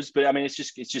grows, but I mean, it's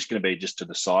just going to be just to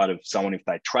the side of someone if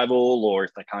they travel or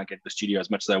if they can't get to the studio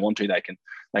as much as they want to,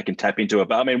 they can tap into it.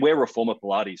 But I mean, we're Reformer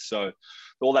Pilates, so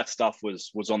all that stuff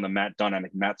was on the mat,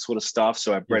 dynamic mat sort of stuff.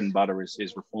 So our bread and butter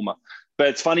is Reformer. But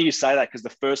it's funny you say that because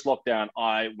the first lockdown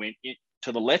I went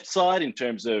to the left side in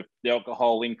terms of the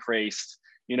alcohol increased,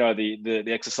 the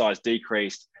exercise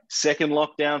decreased. Second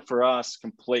lockdown for us,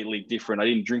 completely different. I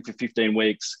didn't drink for 15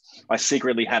 weeks. I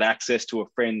secretly had access to a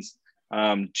friend's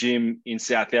gym in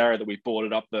South Yarra that we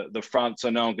boarded up the front so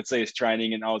no one could see us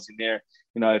training, and I was in there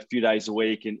a few days a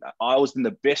week, and I was in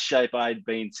the best shape I'd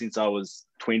been since I was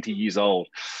 20 years old.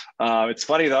 It's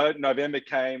funny though, November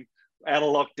came, out of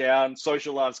lockdown,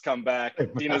 social lives come back,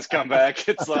 dinners come back.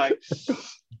 It's like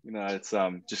it's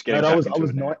just getting back into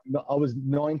it now. I was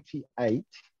 98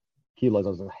 kilos. I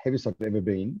was the heaviest I've ever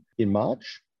been in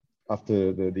March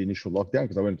after the initial lockdown,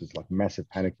 because I went into like massive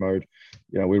panic mode.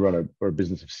 We run a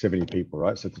business of 70 people,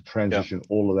 right? So to transition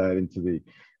all of that into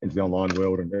the online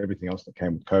world and everything else that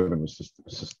came with COVID was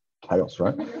just chaos,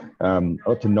 right?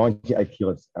 Up to 98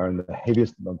 kilos are in the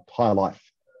heaviest of my entire life.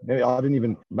 I didn't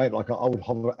even make I would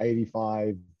hover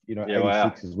 85,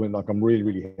 86 is when I'm really,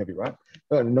 really heavy, right?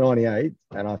 But 98,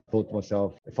 and I thought to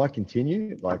myself, if I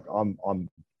continue, I'm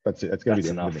that's it. It's going to be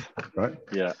the end of me, right?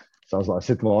 Yeah. So I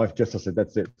said to my wife, I said,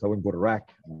 that's it. So I went and bought a rack.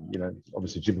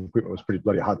 Obviously gym equipment was pretty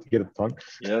bloody hard to get at the time.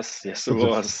 Yes, it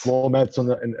was. Floor mats in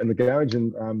the garage,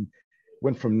 and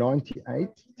went from 98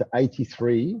 to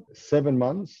 83, 7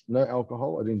 months, no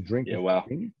alcohol. I didn't drink. Yeah, wow.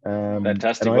 Anything.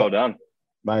 Fantastic, well done.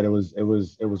 Mate, it was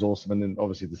awesome. And then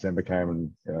obviously December came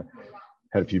and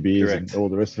had a few beers and all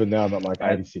the rest of it. Now I'm at like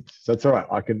 86. So it's all right.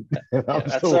 I can.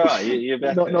 That's all right. You're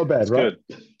back not bad, that's right?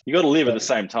 Good. You got to live at the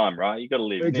same time, right? You got to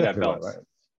live. Exactly, you need that balance. right.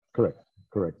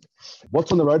 Correct.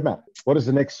 What's on the roadmap? What is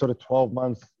the next sort of 12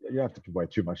 months? You don't have to give away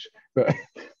too much, but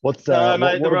what's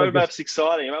mate, the roadmap's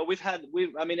exciting.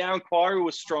 Our inquiry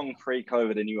was strong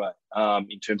pre-COVID anyway,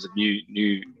 in terms of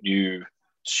new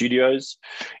studios.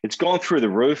 It's gone through the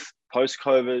roof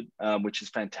post-COVID, which is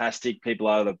fantastic. People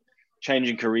are either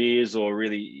changing careers or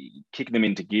really kicking them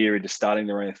into gear into starting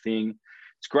their own thing.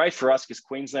 It's great for us because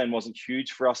Queensland wasn't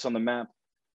huge for us on the map.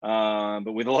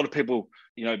 But with a lot of people,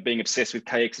 being obsessed with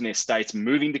KX in their states,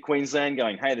 moving to Queensland,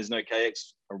 going, hey, there's no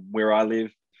KX where I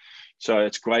live. So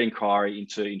it's great inquiry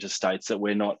into states that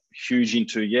we're not huge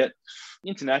into yet.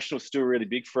 International is still really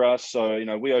big for us. So,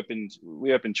 we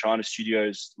opened China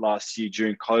studios last year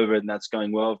during COVID, and that's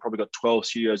going well. I've probably got 12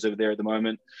 studios over there at the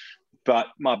moment. But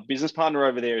my business partner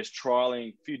over there is trialing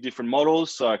a few different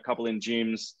models. So a couple in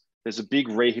gyms. There's a big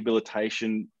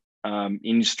rehabilitation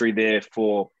industry there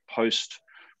for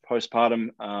postpartum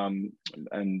and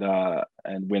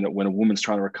when a woman's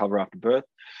trying to recover after birth.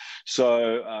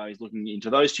 So he's looking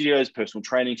into those studios, personal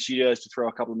training studios to throw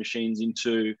a couple of machines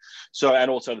into. So,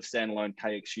 and also the standalone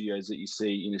KX studios that you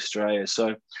see in Australia.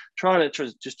 So trying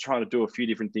to do a few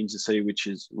different things to see which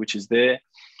is there.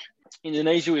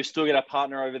 Indonesia, we've still got our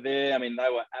partner over there. I mean, they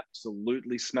were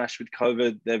absolutely smashed with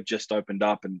COVID. They've just opened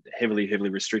up and heavily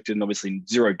restricted, and obviously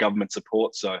zero government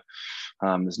support. So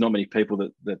there's not many people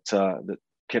that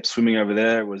kept swimming over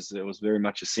there. It was very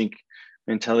much a sink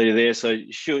mentality there. So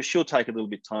she'll take a little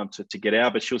bit of time to get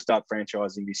out, but she'll start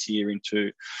franchising this year into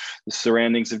the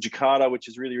surroundings of Jakarta, which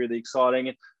is really, really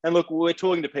exciting. And look, we're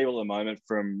talking to people at the moment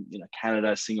from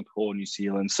Canada, Singapore, New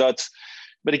Zealand. So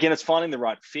but again, it's finding the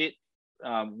right fit.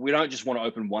 We don't just want to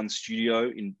open one studio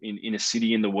in a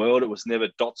city in the world. It was never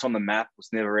dots on the map. It was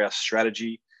never our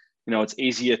strategy. It's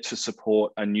easier to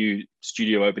support a new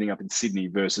studio opening up in Sydney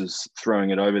versus throwing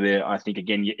it over there. I think,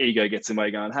 again, your ego gets in the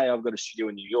way going, hey, I've got a studio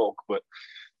in New York, but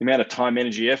the amount of time,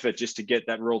 energy, effort just to get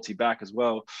that royalty back as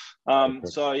well.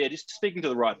 So, yeah, just speaking to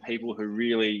the right people who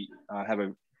really have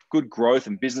a good growth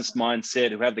and business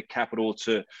mindset, who have the capital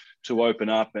to open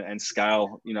up and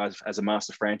scale, you know, as a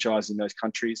master franchise in those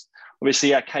countries.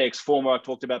 Obviously, our KX Former I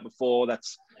talked about before,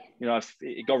 that's, you know,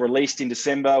 it got released in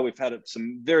December. We've had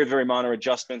some very, very minor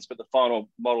adjustments, but the final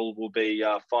model will be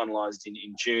finalized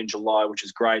in June, July, which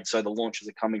is great. So the launches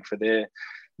are coming for there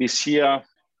this year.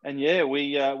 And yeah,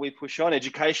 we push on.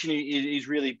 Education is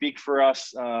really big for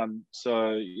us.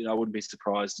 So, you know, I wouldn't be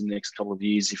surprised in the next couple of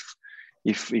years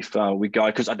if we go,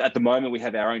 because at the moment we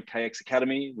have our own KX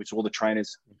Academy, which all the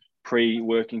trainers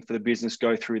pre-working for the business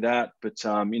go through that. But,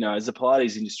 you know, as the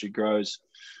Pilates industry grows,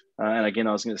 and again,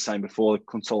 I was going to say before, the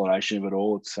consolidation of it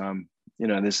all, it's, you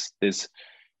know, there's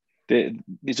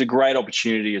a great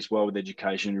opportunity as well with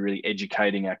education, really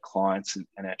educating our clients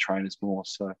and our trainers more.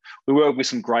 So we work with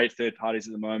some great third parties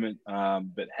at the moment,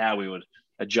 but how we would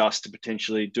adjust to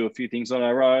potentially do a few things on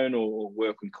our own or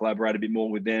work and collaborate a bit more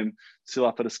with them, still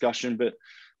up for discussion. But,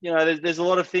 you know, there's a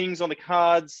lot of things on the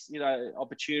cards. You know,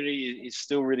 opportunity is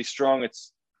still really strong.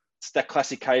 It's that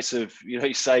classic case of, you know,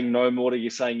 you're saying no more to you're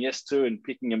saying yes to and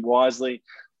picking them wisely.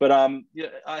 But yeah,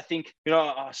 I think, you know,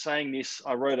 I was saying this,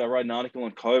 I wrote an article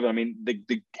on COVID. I mean,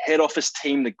 the head office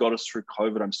team that got us through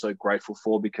COVID, I'm so grateful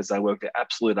for, because they worked their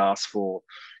absolute ass for.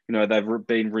 You know, they've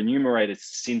been remunerated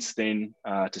since then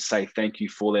to say thank you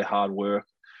for their hard work.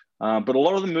 But a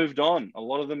lot of them moved on.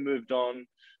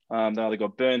 They either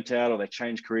got burnt out or they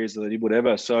changed careers or they did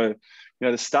whatever. So, you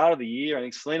know, the start of the year, I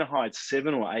think Selena hired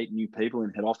 7 or 8 new people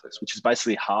in head office, which is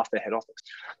basically half their head office.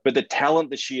 But the talent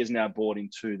that she has now brought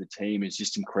into the team is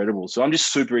just incredible. So I'm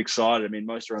just super excited. I mean,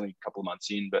 most are only a couple of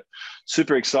months in, but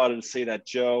super excited to see that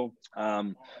gel.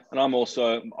 And I'm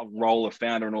also a role of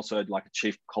founder and also like a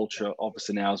chief culture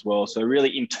officer now as well. So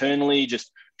really internally,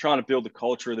 just trying to build the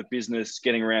culture of the business,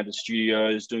 getting around to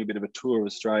studios, doing a bit of a tour of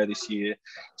Australia this year,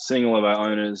 seeing all of our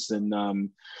owners and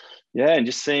and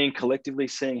just collectively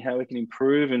seeing how we can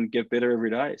improve and get better every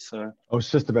day. So I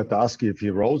was just about to ask you if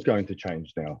your role's going to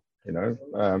change now, you know,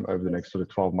 over the next sort of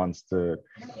 12 months to,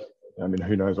 I mean,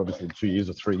 who knows, obviously 2 years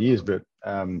or 3 years, but,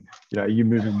 you know, are you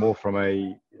moving more from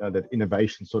that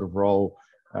innovation sort of role,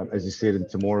 as you said,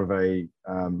 into more of a,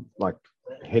 like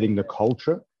heading the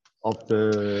culture of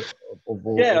so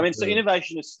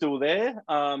innovation is still there,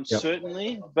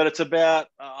 certainly, but it's about,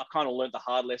 I kind of learned the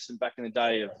hard lesson back in the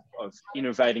day of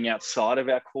innovating outside of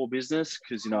our core business.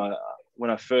 Because, you know,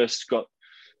 when I first got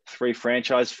 3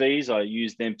 franchise fees, I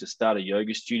used them to start a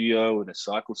yoga studio and a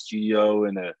cycle studio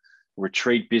and a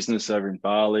retreat business over in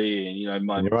Bali. And, you know,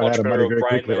 my entrepreneurial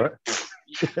brain quickly, right?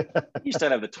 You just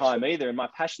don't have the time either. And my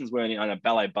passions weren't on a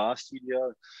ballet bar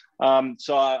studio.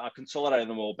 So I consolidated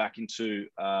them all back into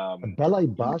a ballet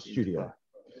bar studio.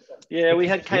 Yeah, we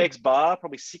had KX Bar,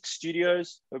 probably 6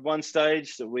 studios at one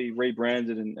stage that we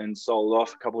rebranded and sold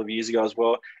off a couple of years ago as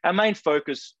well. Our main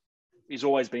focus has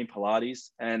always been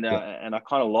Pilates, and I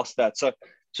kind of lost that.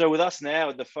 So with us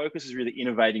now, the focus is really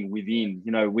innovating within.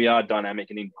 You know, we are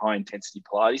dynamic and in high intensity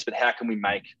Pilates, but how can we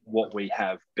make what we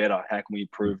have better? How can we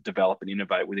improve, develop, and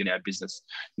innovate within our business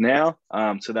now?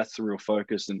 So that's the real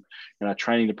focus, and our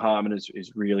training department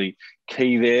is really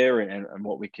key there, and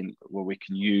what we can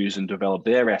use and develop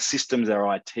there. Our systems,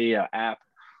 our IT, our app,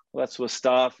 all that sort of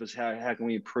stuff is how can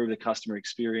we improve the customer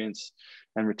experience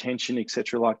and retention,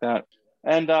 etc., like that.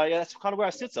 And that's kind of where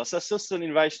I sit. So I still sit in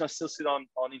innovation. I still sit on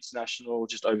international,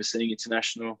 just overseeing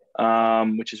international,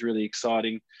 which is really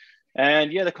exciting.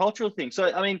 And the cultural thing.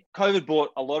 So, I mean, COVID brought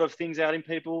a lot of things out in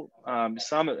people.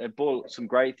 Some it brought some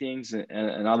great things,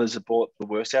 and others have brought the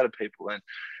worst out of people.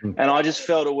 And I just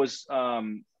felt it was,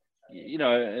 you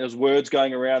know, there was words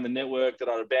going around the network that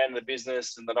I'd abandoned the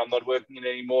business and that I'm not working in it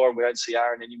anymore, and we don't see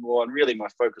Aaron anymore. And really my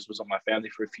focus was on my family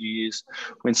for a few years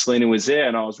when Selena was there.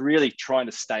 And I was really trying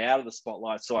to stay out of the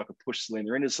spotlight so I could push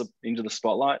Selena into the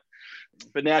spotlight.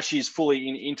 But now she's fully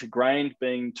ingrained,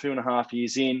 being 2.5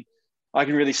 years in. I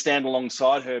can really stand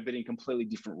alongside her, but in completely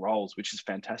different roles, which is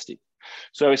fantastic.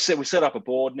 So we set up a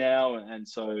board now. And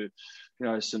so, you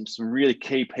know, some really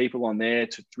key people on there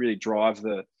to really drive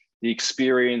the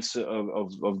experience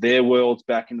of their worlds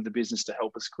back into the business to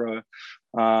help us grow,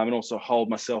 and also hold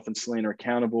myself and Selena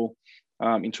accountable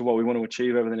into what we want to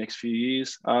achieve over the next few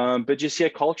years. But just,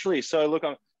 culturally. So look,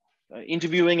 I'm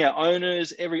interviewing our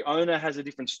owners. Every owner has a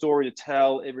different story to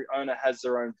tell. Every owner has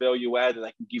their own value add that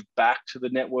they can give back to the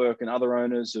network and other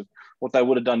owners of what they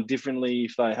would have done differently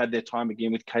if they had their time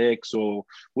again with KX, or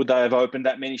would they have opened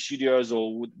that many studios,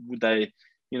 or would they,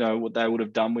 you know, what they would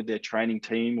have done with their training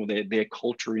team or their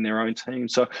culture in their own team.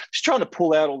 So just trying to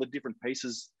pull out all the different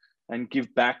pieces and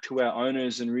give back to our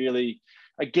owners and really,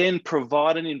 again,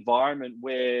 provide an environment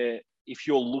where if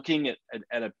you're looking at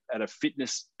a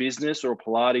fitness business or a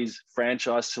Pilates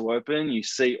franchise to open, you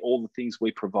see all the things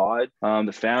we provide,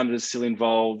 the founders still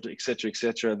involved, et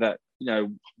cetera, that,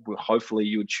 hopefully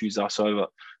you would choose us over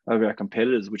our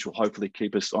competitors, which will hopefully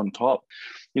keep us on top.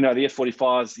 The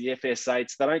F45s, the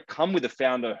FS8s, they don't come with a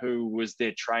founder who was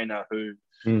their trainer, who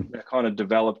kind of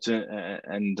developed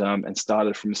and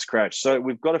started from scratch. So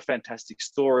we've got a fantastic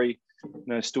story,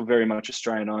 still very much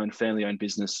Australian-owned, family-owned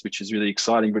business, which is really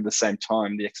exciting, but at the same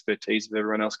time, the expertise of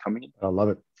everyone else coming in. I love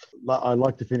it. I'd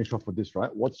like to finish off with this,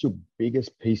 right? What's your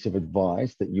biggest piece of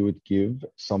advice that you would give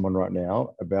someone right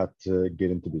now about to get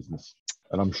into business?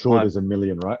 And I'm sure there's a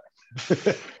million, right?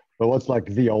 But what's like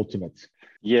the ultimate?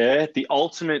 Yeah, the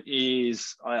ultimate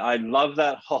is, I love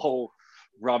that whole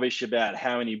rubbish about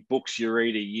how many books you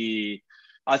read a year.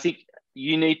 I think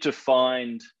you need to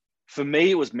find, for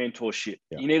me, it was mentorship.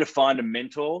 Yeah. You need to find a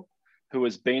mentor who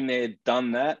has been there,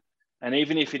 done that. And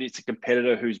even if it's a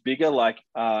competitor who's bigger,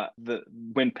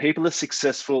 when people are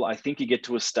successful, I think you get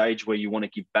to a stage where you want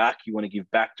to give back. You want to give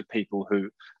back to people who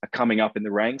are coming up in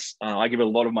the ranks. I give a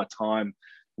lot of my time,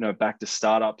 back to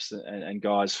startups and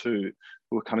guys who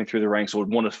are coming through the ranks or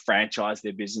want to franchise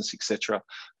their business, etc.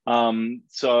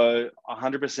 So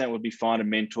 100% would be find a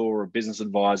mentor or a business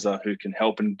advisor who can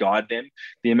help and guide them.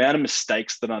 The amount of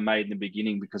mistakes that I made in the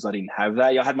beginning because I didn't have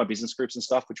that. I had my business groups and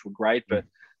stuff, which were great, but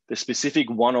the specific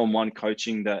one-on-one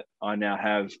coaching that I now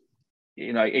have,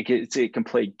 it's a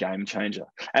complete game changer.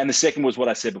 And the second was what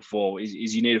I said before, is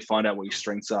you need to find out what your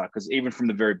strengths are. Because even from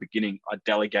the very beginning, I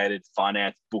delegated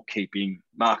finance, bookkeeping,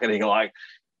 marketing,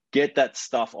 get that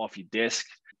stuff off your desk.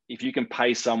 If you can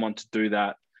pay someone to do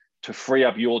that, to free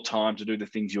up your time to do the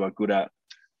things you are good at,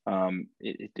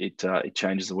 it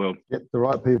changes the world. Get the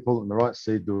right people in the right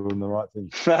seat doing the right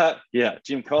things. Yeah,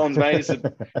 Jim Collins, mate,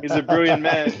 he's a brilliant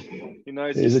man. He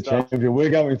knows his stuff. Champion. We're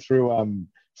going through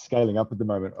scaling up at the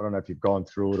moment. I don't know if you've gone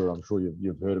through it, or I'm sure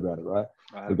you've heard about it, right?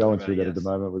 We're going through that at the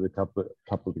moment with a couple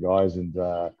of the guys, and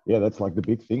that's like the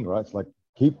big thing, right? It's like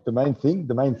keep the main thing,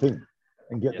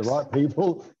 and get the right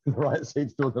people in the right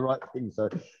seats doing the right thing. So,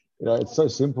 it's so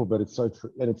simple, but it's so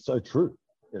true, and it's so true.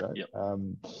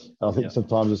 I think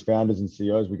sometimes as founders and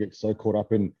CEOs, we get so caught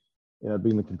up in,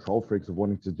 being the control freaks of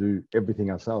wanting to do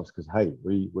everything ourselves because, hey,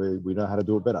 we know how to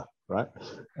do it better, right?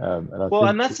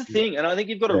 And that's the thing. And I think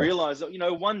you've got to realize that,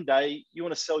 one day you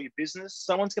want to sell your business,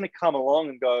 someone's going to come along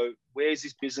and go, where's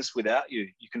this business without you?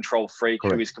 You control freak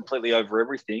who is completely over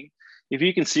everything. If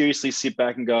you can seriously sit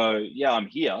back and go, yeah, I'm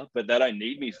here, but they don't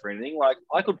need me for anything. Like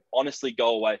I could honestly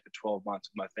go away for 12 months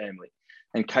with my family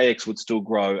and KX would still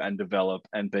grow and develop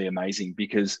and be amazing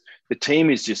because the team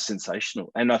is just sensational.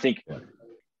 And I think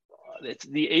it's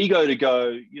the ego to go,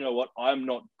 you know what, I'm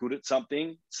not good at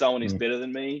something. Someone is better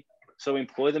than me. So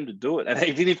employ them to do it. And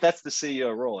even if that's the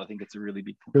CEO role, I think it's a really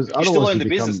big point. You still own the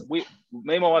business. Me and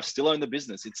my wife still own the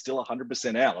business. It's still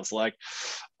 100% ours. Like,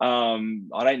 I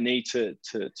don't need to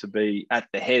be at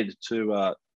the head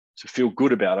to feel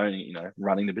good about owning,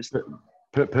 running the business.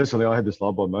 Personally, I had this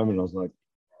light bulb moment. I was like,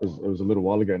 it was a little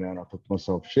while ago now, and I thought to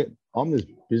myself, shit, I'm this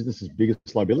business's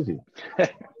biggest liability.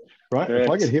 Right? If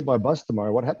I get hit by a bus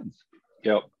tomorrow, what happens?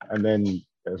 Yep. And then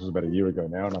this was about a year ago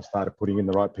now, and I started putting in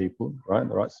the right people, right, in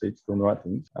the right seats, doing the right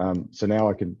things. So now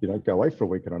I can, go away for a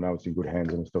week, and I know it's in good hands,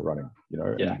 and I'm still running.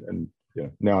 And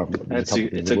now it's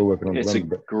a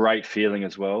great feeling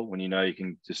as well when you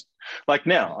can just like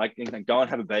now I can go and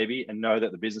have a baby and know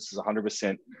that the business is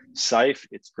 100% safe.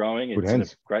 It's growing. It's in a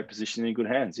great position in good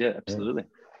hands. Yeah, absolutely. Yeah.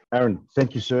 Aaron,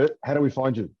 thank you, sir. How do we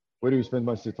find you? Where do you spend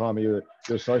most of your time? Are you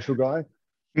a social guy?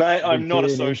 Mate, I'm not a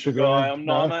social guy. I'm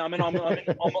not. I'm on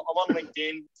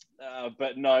LinkedIn,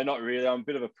 but no, not really. I'm a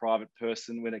bit of a private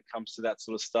person when it comes to that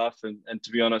sort of stuff. And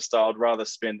to be honest, I'd rather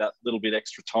spend that little bit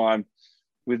extra time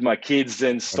with my kids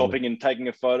than stopping and taking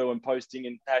a photo and posting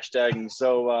and hashtagging.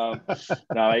 So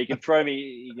no, you can throw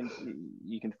me.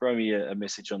 You can throw me a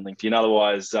message on LinkedIn.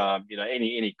 Otherwise,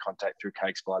 any contact through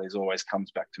Cakes Pilates always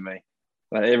comes back to me.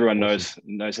 Everyone knows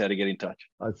how to get in touch.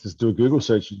 Let's just do a Google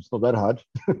search. It's not that hard.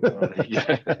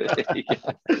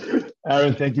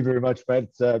 Aaron, thank you very much, mate.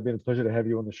 It's been a pleasure to have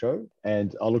you on the show.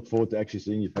 And I look forward to actually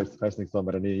seeing you face-to-face next time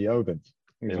at an EEO event.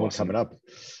 There's one coming up.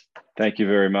 Thank you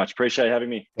very much. Appreciate having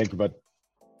me. Thank you, bud.